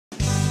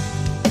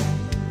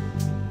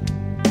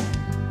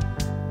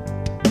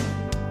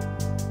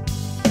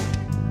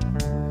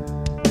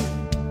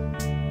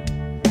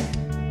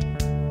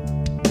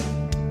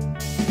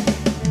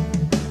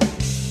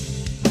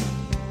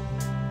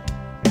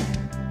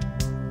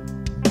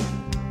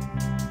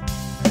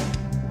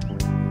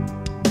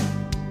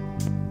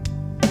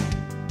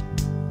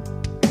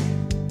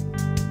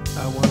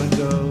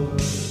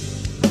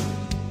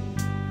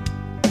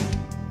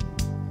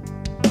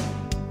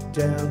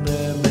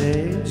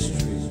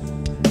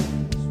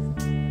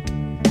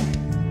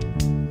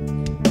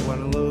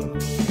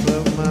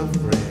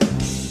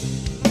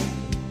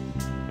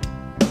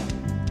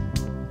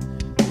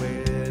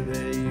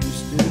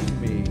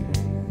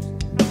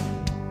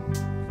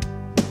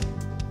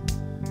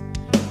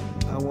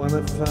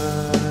wanna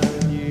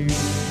find you.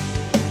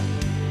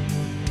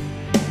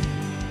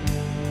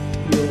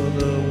 You're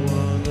the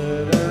one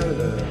that I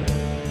love.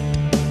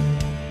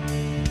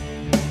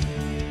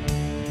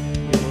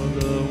 You're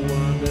the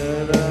one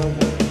that I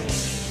want.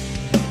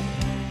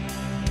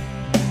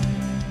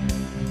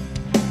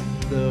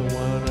 The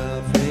one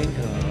I think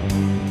of.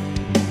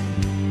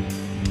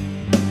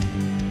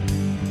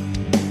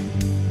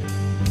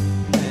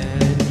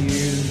 And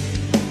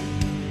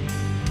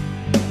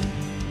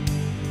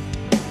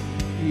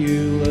you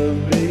love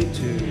me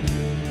too.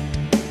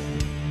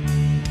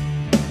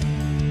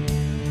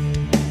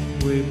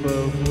 We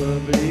both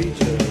love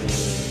each other.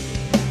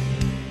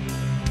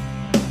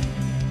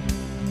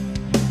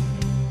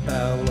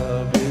 Our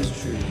love is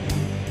true.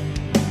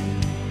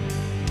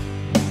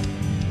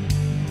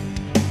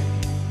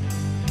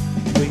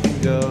 We can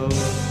go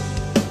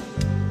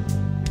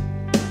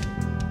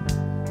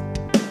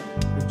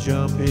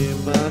jump in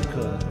my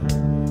car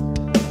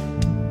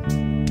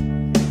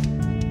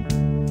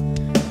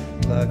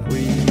like we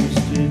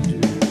used to do,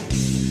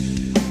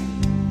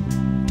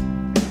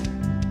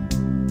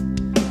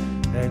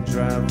 and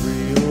drive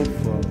real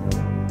far.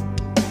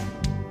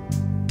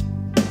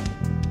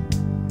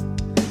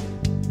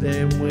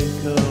 Then we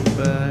come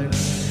back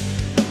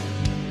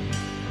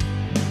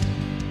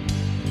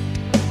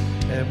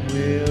and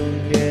we'll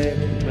get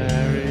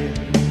married.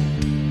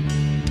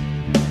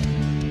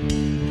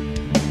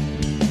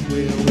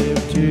 We'll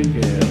live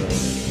together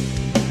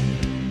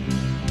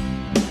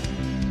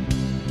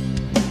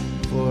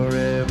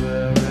forever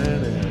and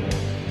ever.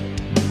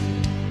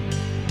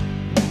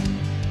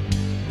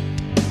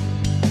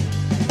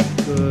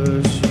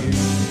 'Cause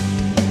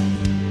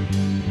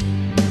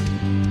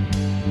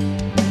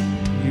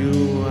you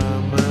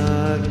are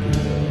my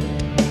girl.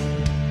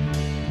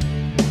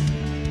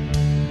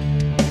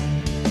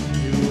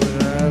 You and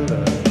I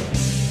love.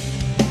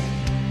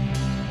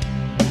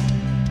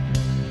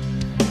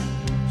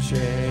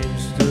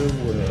 Change the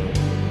world.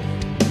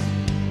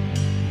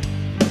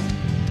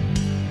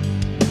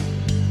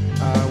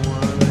 I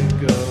wanna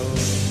go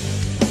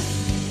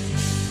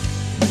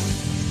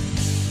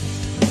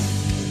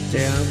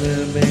down the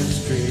main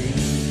street,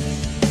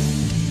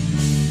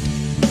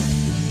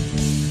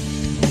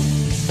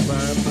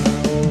 find my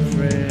old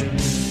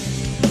friends,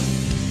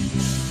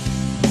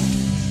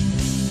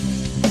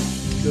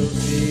 go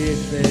see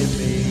if they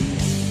meet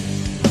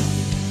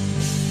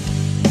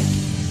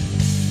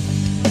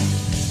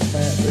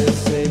at the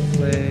same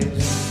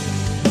place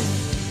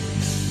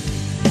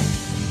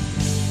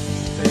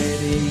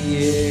many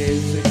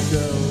years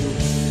ago.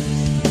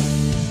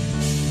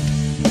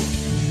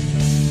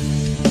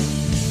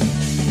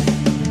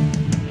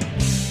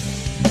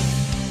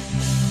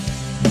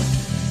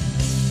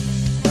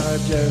 I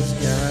just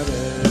gotta